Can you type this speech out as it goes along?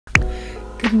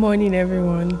Good morning,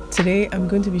 everyone. Today I'm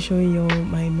going to be showing you all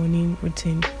my morning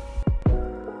routine.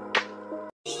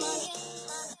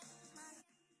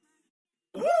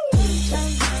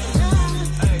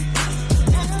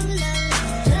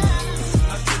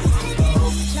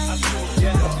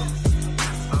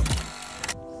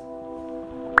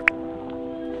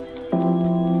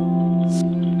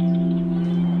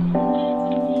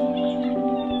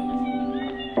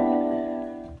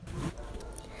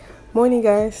 Morning,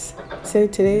 guys. So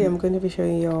today I'm going to be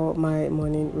showing you all my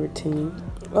morning routine.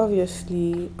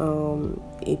 Obviously,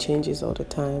 it changes all the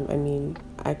time. I mean,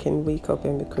 I can wake up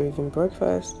and be craving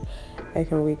breakfast. I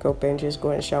can wake up and just go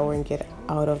and shower and get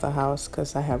out of the house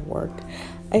because I have work.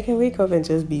 I can wake up and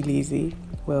just be lazy.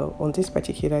 Well, on this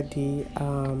particular day,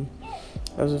 I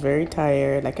was very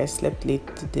tired. Like, I slept late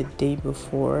the day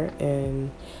before,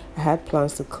 and I had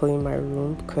plans to clean my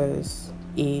room because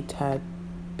it has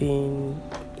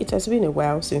been a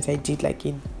while since I did like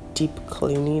a deep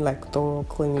cleaning, like thorough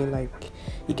cleaning, like,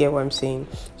 you get what I'm saying.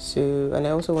 So, and I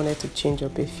also wanted to change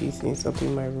up a few things up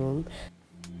in my room.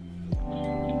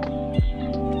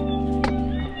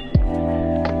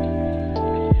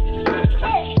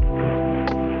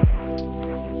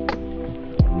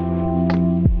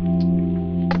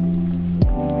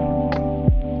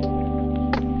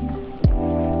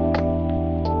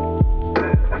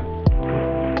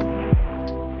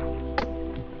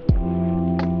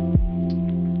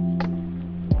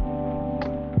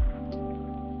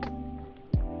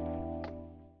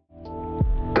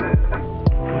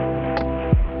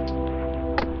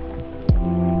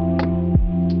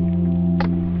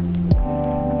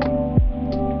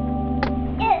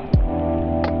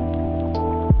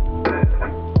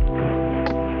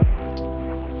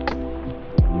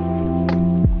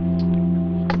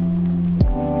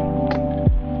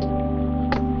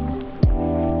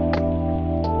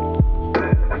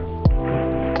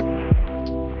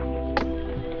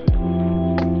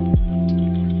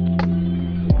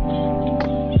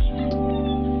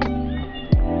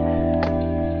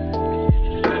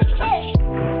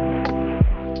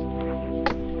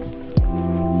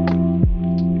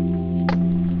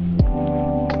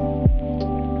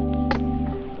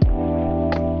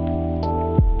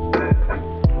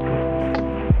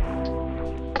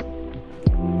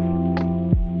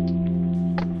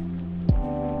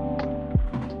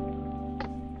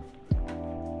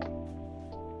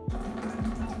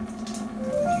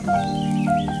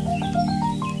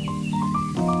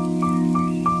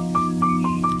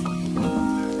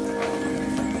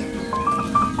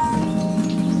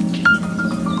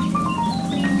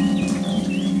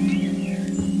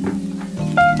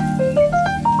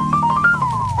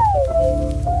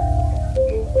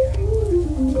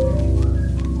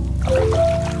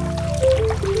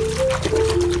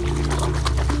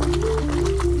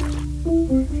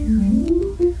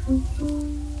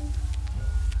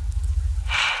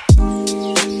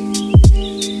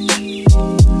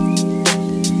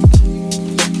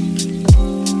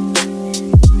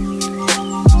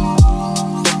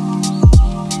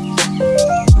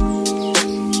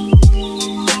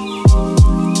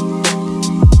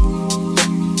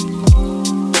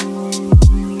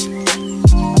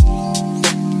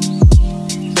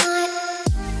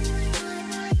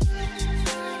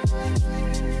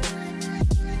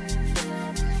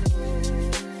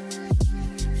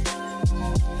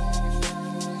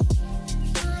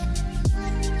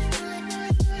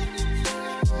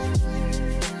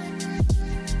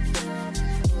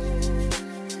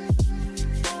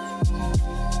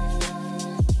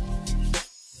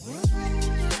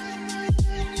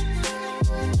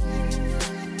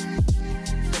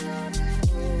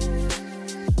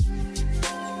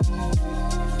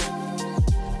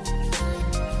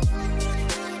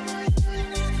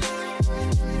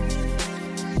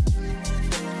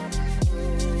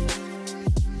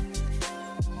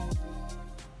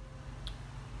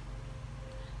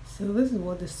 So this is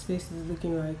what the space is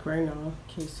looking like right now.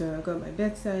 Okay, so I got my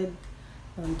bedside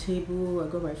table, I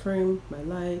got my frame, my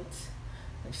light,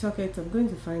 my socket. I'm going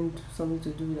to find something to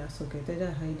do with that socket. Either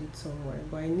hide it somewhere,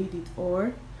 but I need it,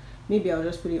 or maybe I'll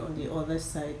just put it on the other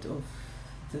side of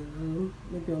the room,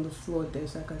 maybe on the floor there,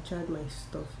 so I can charge my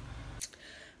stuff.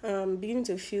 I'm beginning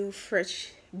to feel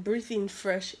fresh, breathing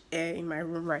fresh air in my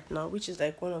room right now, which is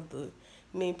like one of the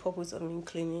main purpose of me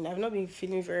cleaning. I've not been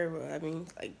feeling very well. I mean,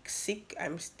 like, sick.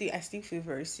 I still feel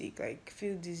very sick, like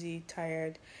feel dizzy,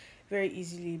 tired very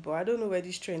easily, but I don't know where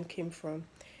this trend came from.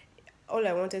 All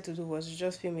I wanted to do was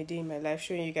just film a day in my life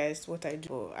showing you guys what I do.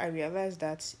 But I realized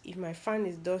that if my fan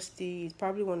is dusty, it's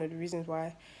probably one of the reasons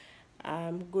why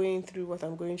I'm going through what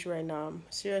I'm going through right now. I'm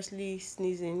seriously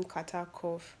sneezing, catarrh,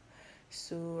 cough.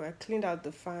 So I cleaned out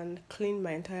the fan, cleaned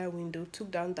my entire window,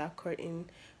 took down that curtain.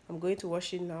 I'm going to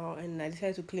wash it now, and I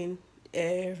decided to clean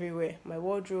everywhere. My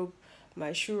wardrobe,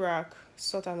 my shoe rack,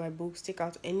 sort out my books, take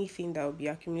out anything that will be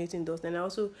accumulating dust. And I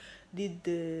also did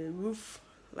the roof,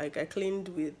 like I cleaned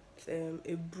with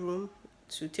a broom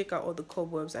to take out all the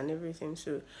cobwebs and everything.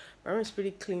 So my room is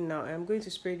pretty clean now. I'm going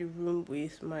to spray the room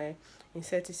with my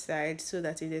insecticide so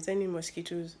that if there's any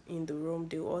mosquitoes in the room,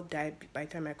 they'll all die by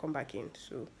the time I come back in.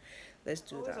 So let's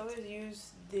do that. I always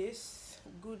use this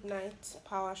Good Night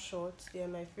Power Shorts. They're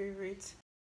my favorite.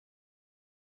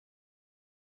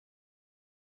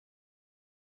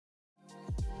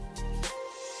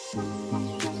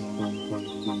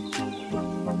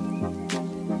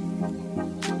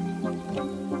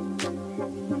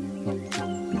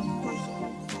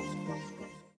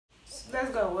 Let's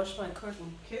go wash my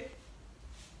curtain, okay?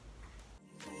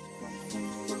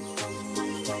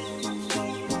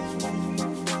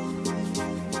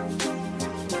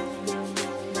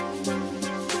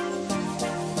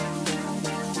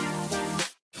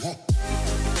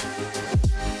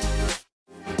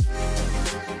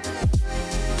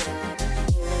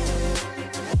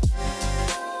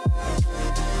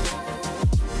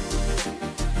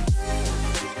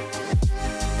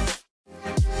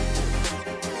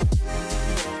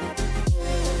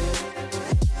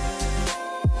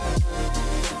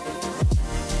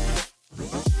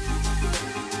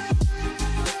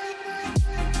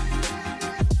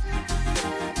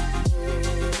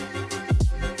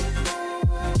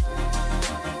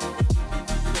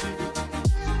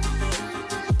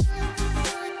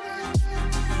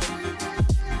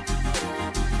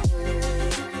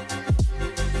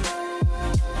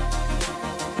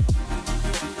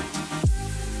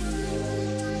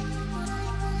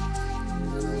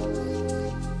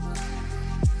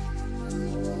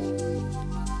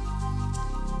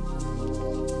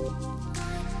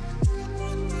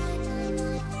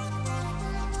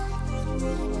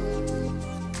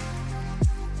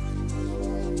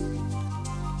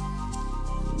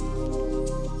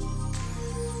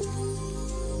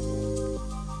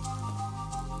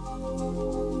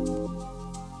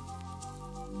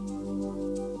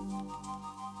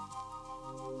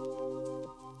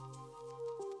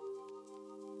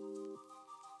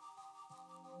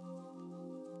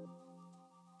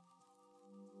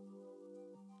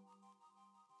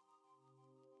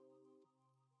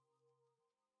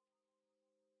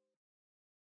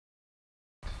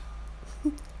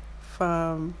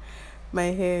 Fam, my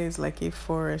hair is like a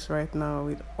forest right now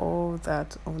with all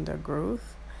that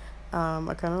undergrowth.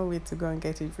 I cannot wait to go and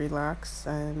get it relaxed,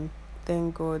 and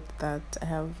thank God that I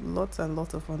have lots and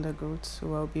lots of undergrowth,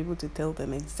 so I'll be able to tell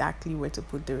them exactly where to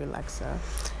put the relaxer.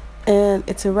 And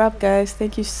it's a wrap, guys.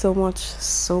 Thank you so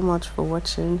much for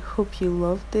watching. Hope you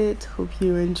loved it. Hope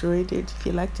you enjoyed it. If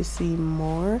you'd like to see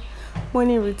more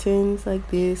morning routines like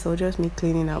this, or just me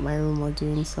cleaning out my room or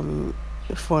doing something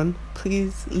fun,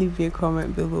 please leave me a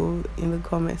comment below in the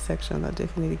comment section. I'll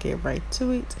definitely get right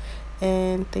to it.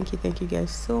 And thank you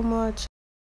guys so much.